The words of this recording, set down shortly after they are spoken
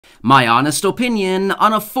My honest opinion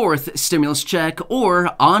on a fourth stimulus check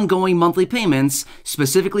or ongoing monthly payments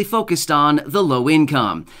specifically focused on the low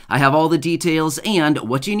income. I have all the details and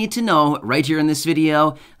what you need to know right here in this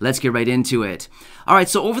video. Let's get right into it. All right,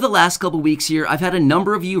 so over the last couple weeks here, I've had a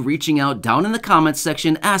number of you reaching out down in the comments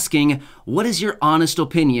section asking, what is your honest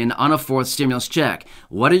opinion on a fourth stimulus check?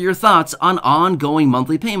 What are your thoughts on ongoing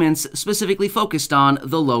monthly payments specifically focused on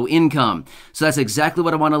the low income? So that's exactly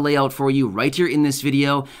what I want to lay out for you right here in this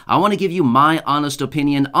video. I want to give you my honest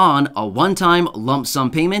opinion on a one-time lump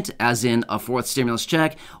sum payment, as in a fourth stimulus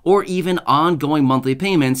check, or even ongoing monthly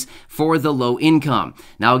payments for the low income.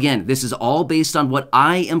 Now again, this is all based on what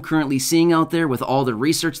I am currently seeing out there with all the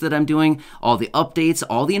research that I'm doing, all the updates,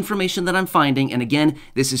 all the information that I'm finding, and again,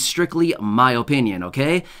 this is strictly my opinion,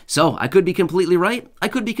 okay? So I could be completely right, I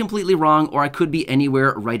could be completely wrong, or I could be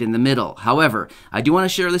anywhere right in the middle. However, I do want to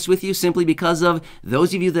share this with you simply because of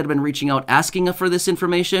those of you that have been reaching out asking for this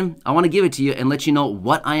information. I want to give it to you and let you know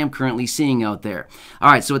what I am currently seeing out there.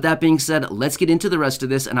 All right, so with that being said, let's get into the rest of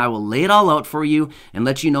this and I will lay it all out for you and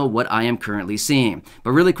let you know what I am currently seeing.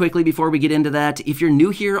 But really quickly before we get into that, if you're new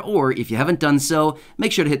here or if you haven't done so,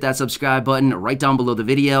 make sure to hit that subscribe button right down below the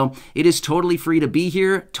video. It is totally free to be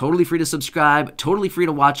here, totally free to subscribe, totally free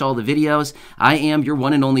to watch all the videos. I am your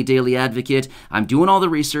one and only daily advocate. I'm doing all the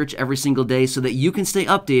research every single day so that you can stay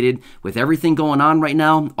updated with everything going on right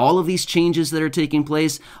now, all of these changes that are taking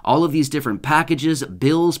place, all of these different packages,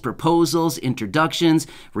 bills, proposals, introductions,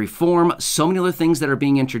 reform, so many other things that are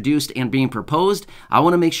being introduced and being proposed. I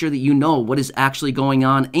want to make sure that you know what is actually going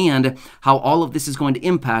on and how all of this is going to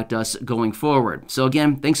impact us going forward. So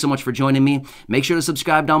again, thanks so much for joining me. Make sure to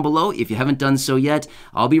subscribe down below if you haven't done so yet.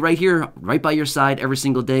 I'll be right here, right by your side every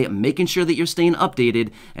single day, making sure that you're staying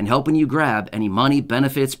updated and helping you grab any money,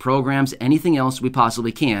 benefits, programs, anything else we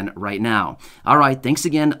possibly can right now. All right, thanks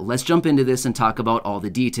again. Let's jump into this and talk about all the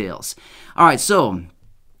details. All right, so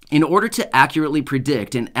in order to accurately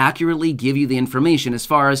predict and accurately give you the information as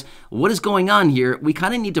far as what is going on here, we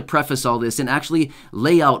kind of need to preface all this and actually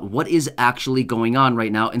lay out what is actually going on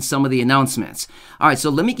right now in some of the announcements. All right, so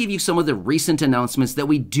let me give you some of the recent announcements that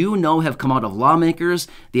we do know have come out of lawmakers,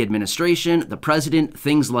 the administration, the president,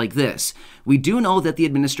 things like this. We do know that the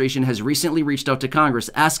administration has recently reached out to Congress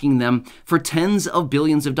asking them for tens of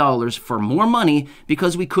billions of dollars for more money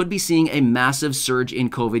because we could be seeing a massive surge in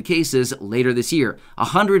COVID cases later this year.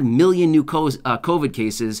 100 million new COVID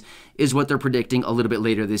cases is what they're predicting a little bit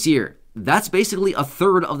later this year. That's basically a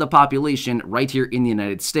third of the population right here in the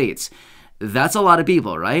United States. That's a lot of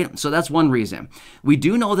people, right? So that's one reason. We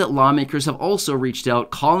do know that lawmakers have also reached out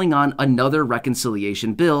calling on another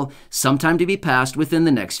reconciliation bill sometime to be passed within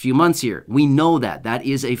the next few months here. We know that. That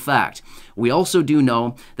is a fact. We also do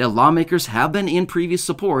know that lawmakers have been in previous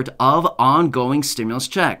support of ongoing stimulus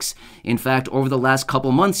checks. In fact, over the last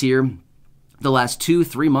couple months here, the last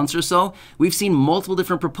 2-3 months or so, we've seen multiple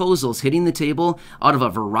different proposals hitting the table out of a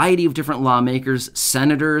variety of different lawmakers,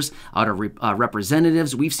 senators, out of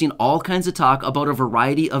representatives. We've seen all kinds of talk about a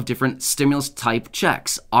variety of different stimulus type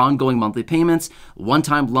checks, ongoing monthly payments,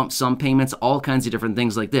 one-time lump sum payments, all kinds of different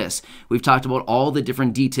things like this. We've talked about all the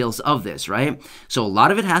different details of this, right? So a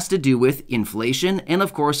lot of it has to do with inflation and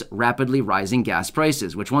of course rapidly rising gas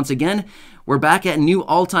prices, which once again, we're back at new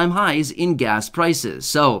all-time highs in gas prices.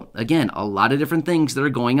 So again, a lot of different things that are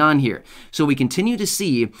going on here. So we continue to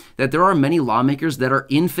see that there are many lawmakers that are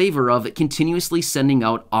in favor of continuously sending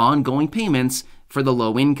out ongoing payments for the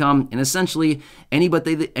low income and essentially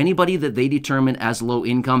anybody that they determine as low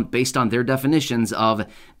income based on their definitions of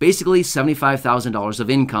basically $75,000 of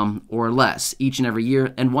income or less each and every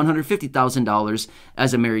year and $150,000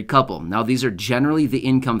 as a married couple. Now, these are generally the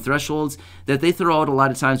income thresholds that they throw out a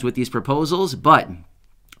lot of times with these proposals, but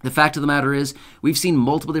the fact of the matter is, we've seen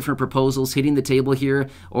multiple different proposals hitting the table here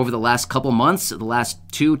over the last couple months, the last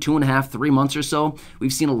 2.5, 3 months or so.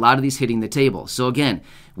 We've seen a lot of these hitting the table. So again,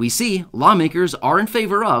 we see lawmakers are in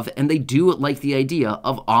favor of, and they do like the idea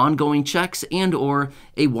of ongoing checks and or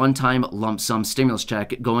a one-time lump sum stimulus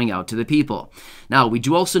check going out to the people. Now, we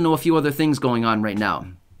do also know a few other things going on right now.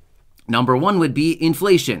 Number one would be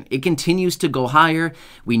inflation. It continues to go higher.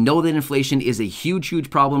 We know that inflation is a huge, huge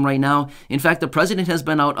problem right now. In fact, the president has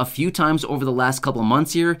been out a few times over the last couple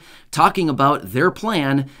months here talking about their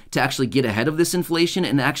plan to actually get ahead of this inflation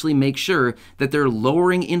and actually make sure that they're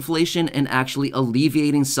lowering inflation and actually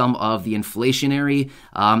alleviating some of the inflationary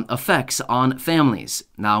effects on families.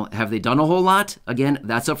 Now, have they done a whole lot? Again,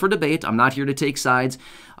 that's up for debate. I'm not here to take sides.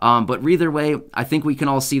 But either way, I think we can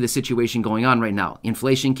all see the situation going on right now.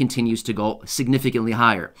 Inflation continues to go significantly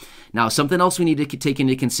higher. Now, something else we need to take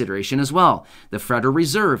into consideration as well. The Federal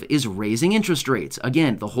Reserve is raising interest rates.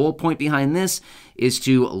 Again, the whole point behind this is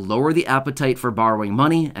to lower the appetite for borrowing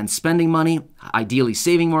money and spending money, ideally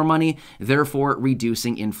saving more money, therefore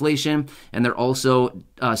reducing inflation. And they're also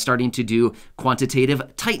starting to do quantitative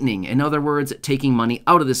tightening. In other words, taking money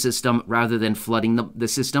out of the system rather than flooding the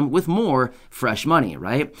system with more fresh money,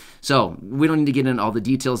 right? So we don't need to get into all the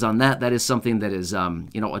details on that. That is something that is,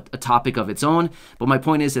 a topic of its own. But my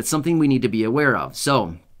point is, it's something we need to be aware of.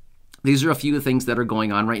 So these are a few things that are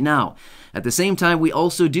going on right now. At the same time, we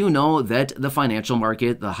also do know that the financial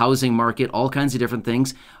market, the housing market, all kinds of different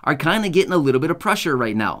things are kind of getting a little bit of pressure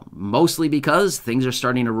right now, mostly because things are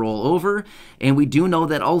starting to roll over. And we do know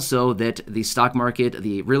that also that the stock market,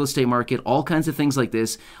 the real estate market, all kinds of things like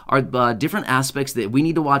this are different aspects that we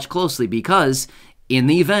need to watch closely, because in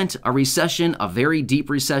the event a recession, a very deep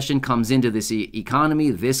recession comes into this economy,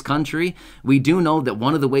 this country, we do know that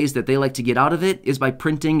one of the ways that they like to get out of it is by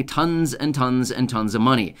printing tons and tons and tons of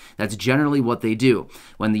money. That's generally what they do.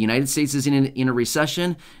 When the United States is in a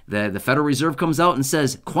recession, the Federal Reserve comes out and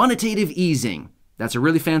says quantitative easing. That's a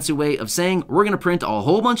really fancy way of saying we're going to print a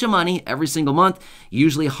whole bunch of money every single month,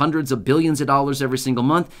 usually hundreds of billions of dollars every single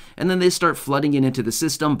month, and then they start flooding it into the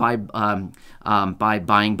system by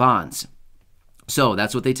buying bonds. So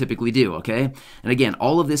that's what they typically do, okay? And again,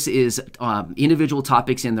 all of this is individual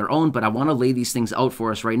topics in their own, but I want to lay these things out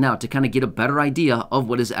for us right now to kind of get a better idea of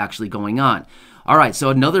what is actually going on. All right, so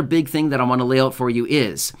another big thing that I want to lay out for you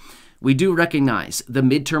is we do recognize the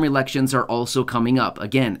midterm elections are also coming up.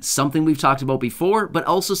 Again, something we've talked about before, but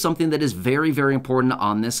also something that is very, very important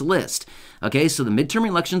on this list. Okay, so the midterm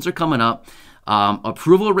elections are coming up.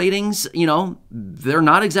 Approval ratings, they're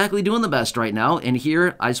not exactly doing the best right now. And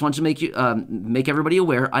here, I just want to make everybody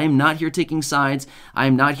aware, I am not here taking sides. I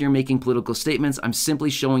am not here making political statements. I'm simply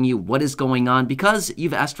showing you what is going on because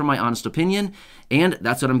you've asked for my honest opinion, and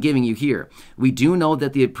that's what I'm giving you here. We do know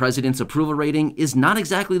that the president's approval rating is not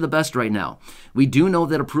exactly the best right now. We do know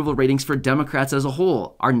that approval ratings for Democrats as a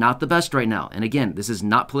whole are not the best right now. And again, this is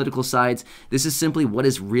not political sides. This is simply what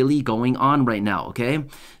is really going on right now, okay?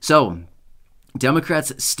 So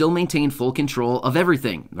Democrats still maintain full control of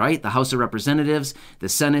everything, right? The House of Representatives, the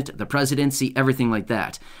Senate, the presidency, everything like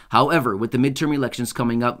that. However, with the midterm elections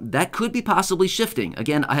coming up, that could be possibly shifting.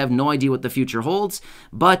 Again, I have no idea what the future holds,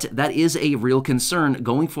 but that is a real concern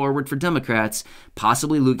going forward for Democrats,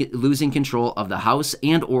 possibly losing control of the House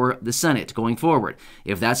and or the Senate going forward.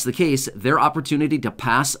 If that's the case, their opportunity to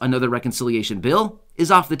pass another reconciliation bill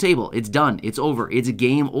is off the table. It's done. It's over. It's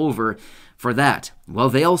game over for that. Well,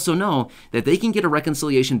 they also know that they can get a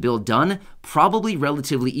reconciliation bill done probably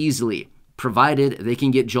relatively easily, provided they can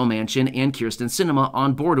get Joe Manchin and Kyrsten Sinema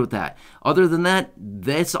on board with that. Other than that,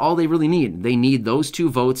 that's all they really need. They need those two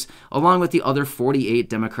votes along with the other 48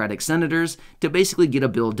 Democratic senators to basically get a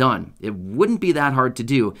bill done. It wouldn't be that hard to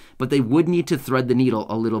do, but they would need to thread the needle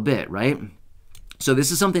a little bit, right? So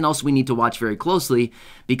this is something else we need to watch very closely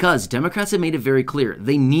because Democrats have made it very clear.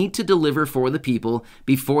 They need to deliver for the people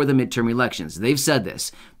before the midterm elections. They've said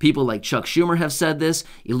this. People like Chuck Schumer have said this.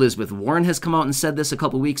 Elizabeth Warren has come out and said this a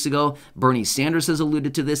couple weeks ago. Bernie Sanders has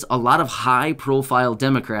alluded to this. A lot of high-profile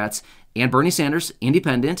Democrats and Bernie Sanders,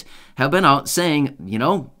 independent, have been out saying,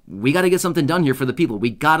 we got to get something done here for the people.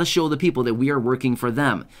 We got to show the people that we are working for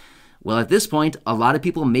them. Well, at this point, a lot of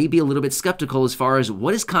people may be a little bit skeptical as far as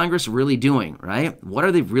what is Congress really doing, right? What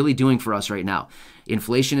are they really doing for us right now?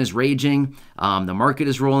 Inflation is raging. The market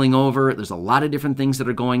is rolling over. There's a lot of different things that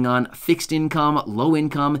are going on. Fixed income, low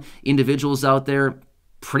income individuals out there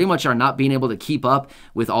pretty much are not being able to keep up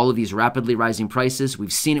with all of these rapidly rising prices.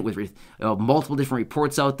 We've seen it with multiple different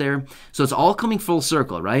reports out there. So it's all coming full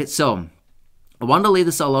circle, right? So I wanted to lay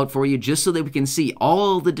this all out for you just so that we can see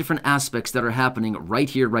all the different aspects that are happening right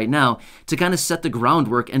here, right now, to kind of set the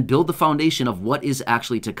groundwork and build the foundation of what is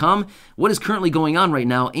actually to come, what is currently going on right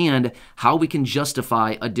now, and how we can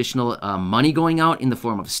justify additional money going out in the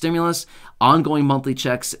form of stimulus, ongoing monthly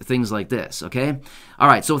checks, things like this, okay? All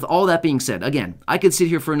right, so with all that being said, again, I could sit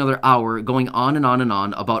here for another hour going on and on and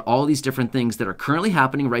on about all these different things that are currently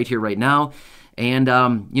happening right here, right now. And,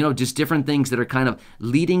 just different things that are kind of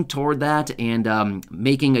leading toward that and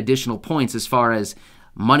making additional points as far as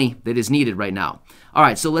money that is needed right now. All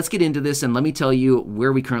right, so let's get into this and let me tell you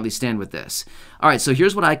where we currently stand with this. All right, so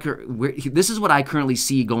here's this is what I currently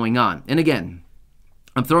see going on. And again,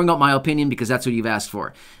 I'm throwing out my opinion because that's what you've asked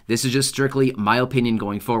for. This is just strictly my opinion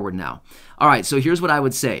going forward now. All right, so here's what I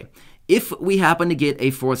would say. If we happen to get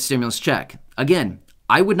a fourth stimulus check, again,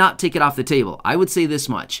 I would not take it off the table. I would say this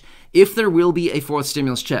much. If there will be a fourth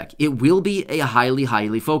stimulus check, it will be a highly,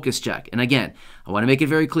 highly focused check. And again, I want to make it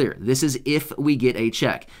very clear. This is if we get a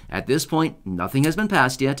check. At this point, nothing has been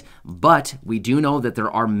passed yet, but we do know that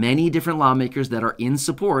there are many different lawmakers that are in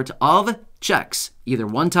support of checks, either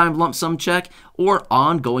one-time lump sum check or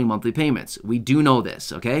ongoing monthly payments. We do know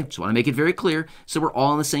this, okay? Just want to make it very clear so we're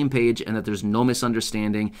all on the same page and that there's no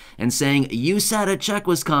misunderstanding and saying, you said a check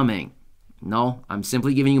was coming. No, I'm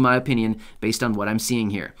simply giving you my opinion based on what I'm seeing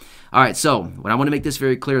here. All right, so what I want to make this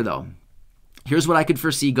very clear though, here's what I could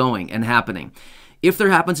foresee going and happening. If there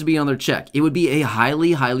happens to be another check, it would be a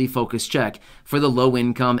highly, highly focused check for the low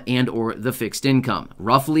income and or the fixed income.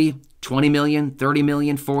 Roughly 20 million, 30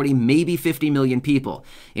 million, 40, maybe 50 million people.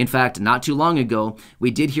 In fact, not too long ago, we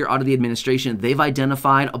did hear out of the administration, they've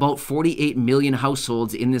identified about 48 million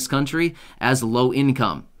households in this country as low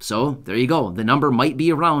income. So there you go. The number might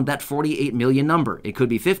be around that 48 million number. It could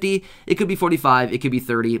be 50, it could be 45, it could be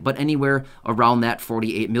 30, but anywhere around that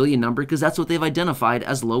 48 million number because that's what they've identified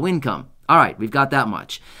as low income. All right, we've got that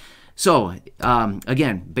much. So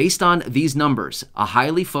again, based on these numbers, a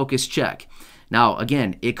highly focused check. Now,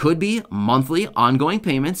 again, it could be monthly ongoing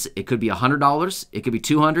payments. It could be $100. It could be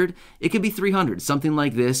 $200. It could be $300, something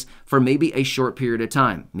like this for maybe a short period of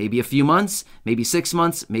time. Maybe a few months, maybe 6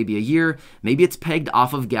 months, maybe a year. Maybe it's pegged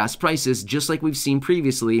off of gas prices, just like we've seen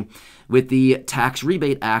previously with the Tax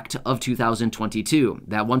Rebate Act of 2022.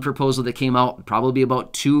 That one proposal that came out probably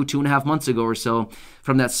about 2.5 months ago or so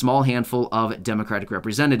from that small handful of Democratic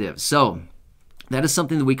representatives. So that is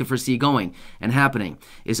something that we could foresee going and happening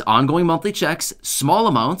is ongoing monthly checks, small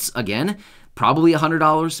amounts, again, probably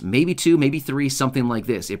 $100, maybe $200, maybe $300, something like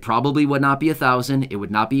this. It probably would not be $1,000. It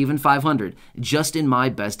would not be even $500, just in my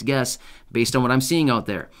best guess based on what I'm seeing out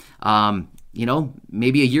there.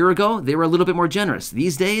 Maybe a year ago, they were a little bit more generous.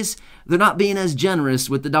 These days, they're not being as generous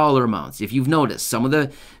with the dollar amounts. If you've noticed, some of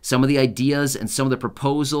the ideas and some of the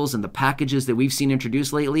proposals and the packages that we've seen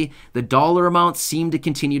introduced lately, the dollar amounts seem to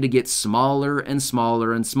continue to get smaller and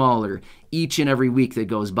smaller and smaller each and every week that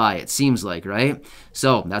goes by, it seems like, right?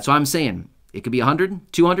 So that's why I'm saying it could be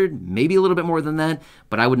 100, 200, maybe a little bit more than that,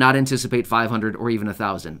 but I would not anticipate 500 or even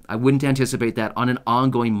 1,000. I wouldn't anticipate that on an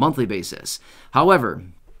ongoing monthly basis. However,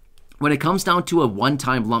 when it comes down to a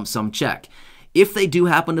one-time lump sum check, if they do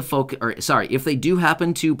happen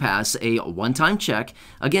to pass a one-time check,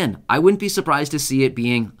 again, I wouldn't be surprised to see it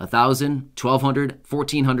being $1,000, $1,200,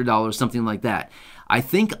 $1,400, something like that. I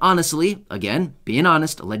think honestly, again, being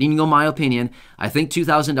honest, letting you know my opinion, I think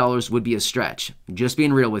 $2,000 would be a stretch. Just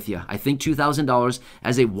being real with you. I think $2,000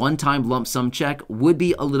 as a one-time lump sum check would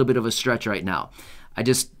be a little bit of a stretch right now.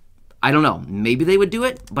 I don't know. Maybe they would do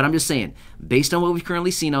it, but I'm just saying, based on what we've currently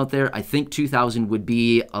seen out there, I think 2,000 would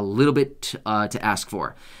be a little bit to ask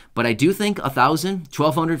for. But I do think 1,000,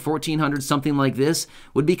 1,200, 1,400, something like this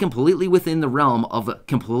would be completely within the realm of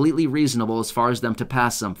completely reasonable as far as them to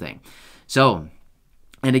pass something. So,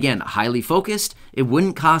 and again, highly focused, it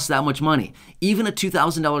wouldn't cost that much money. Even a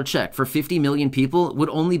 $2,000 check for 50 million people would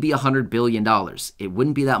only be $100 billion. It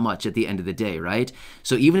wouldn't be that much at the end of the day, right?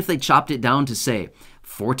 So even if they chopped it down to say,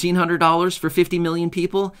 $1,400 for 50 million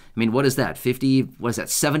people? I mean, what is that?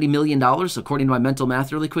 $70 million? According to my mental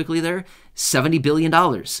math really quickly there, $70 billion.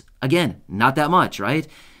 Again, not that much, right?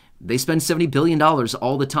 They spend $70 billion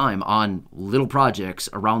all the time on little projects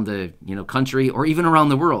around the country or even around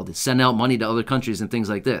the world, send out money to other countries and things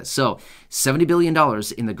like this. So $70 billion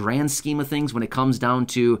in the grand scheme of things when it comes down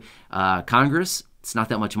to Congress, it's not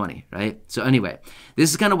that much money, right? So anyway, this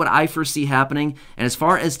is kind of what I foresee happening. And as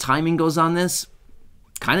far as timing goes on this,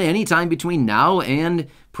 kind of any time between now and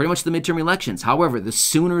pretty much the midterm elections. However, the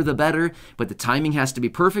sooner the better, but the timing has to be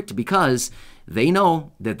perfect because they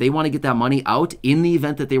know that they want to get that money out in the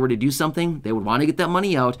event that they were to do something. They would want to get that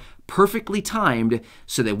money out perfectly timed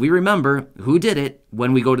so that we remember who did it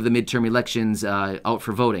when we go to the midterm elections out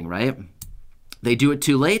for voting, right? They do it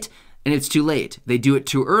too late, and it's too late. They do it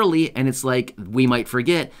too early, and it's like we might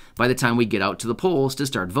forget by the time we get out to the polls to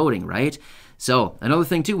start voting, right? So another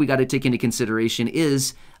thing, too, we got to take into consideration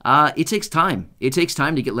is it takes time. It takes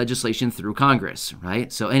time to get legislation through Congress,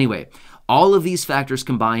 right? So anyway, all of these factors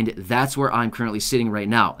combined, that's where I'm currently sitting right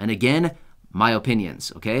now. And again, my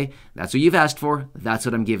opinions, okay? That's what you've asked for. That's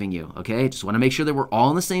what I'm giving you, okay? Just want to make sure that we're all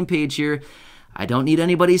on the same page here. I don't need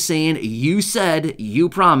anybody saying, you said, you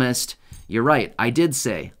promised. You're right. I did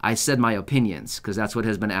say. I said my opinions because that's what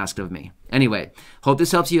has been asked of me. Anyway, hope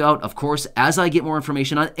this helps you out. Of course, as I get more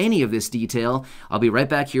information on any of this detail, I'll be right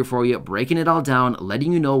back here for you, breaking it all down,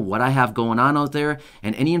 letting you know what I have going on out there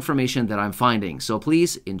and any information that I'm finding. So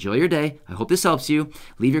please enjoy your day. I hope this helps you.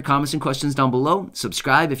 Leave your comments and questions down below.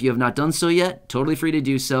 Subscribe if you have not done so yet. Totally free to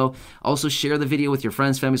do so. Also share the video with your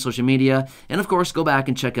friends, family, social media. And of course, go back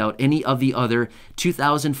and check out any of the other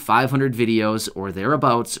 2,500 videos or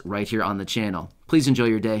thereabouts right here on the channel. Please enjoy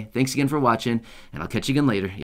your day. Thanks again for watching, and I'll catch you again later.